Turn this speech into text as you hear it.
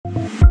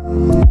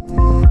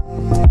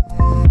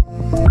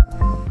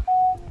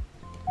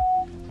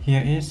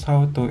Here is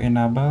how to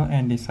enable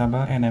and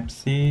disable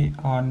NFC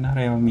on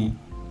Realme.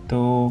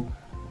 To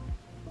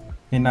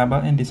enable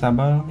and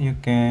disable, you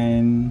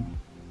can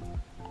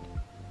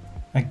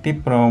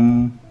active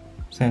from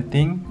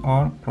setting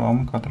or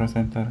from control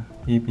center.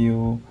 If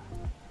you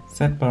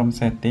set from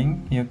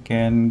setting, you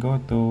can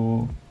go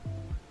to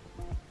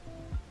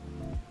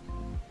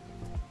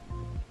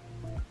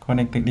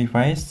connected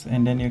device,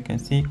 and then you can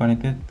see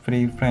connected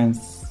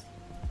preference,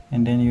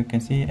 and then you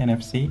can see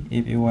NFC.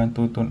 If you want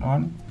to turn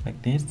on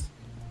like this,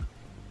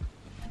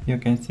 you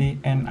can see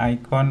an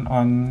icon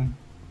on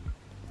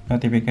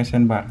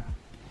notification bar.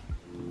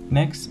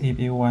 Next, if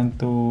you want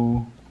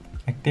to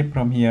active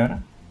from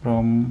here,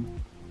 from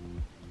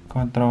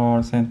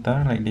control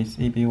center like this,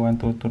 if you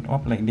want to turn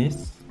off like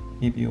this,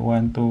 if you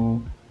want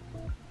to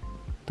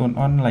turn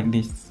on like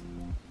this,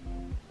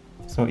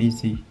 so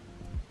easy.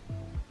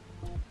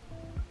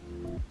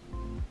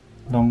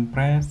 Long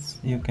press,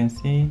 you can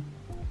see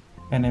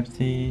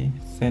NFC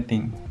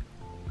setting.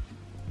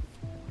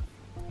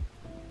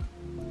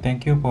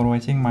 Thank you for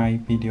watching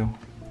my video.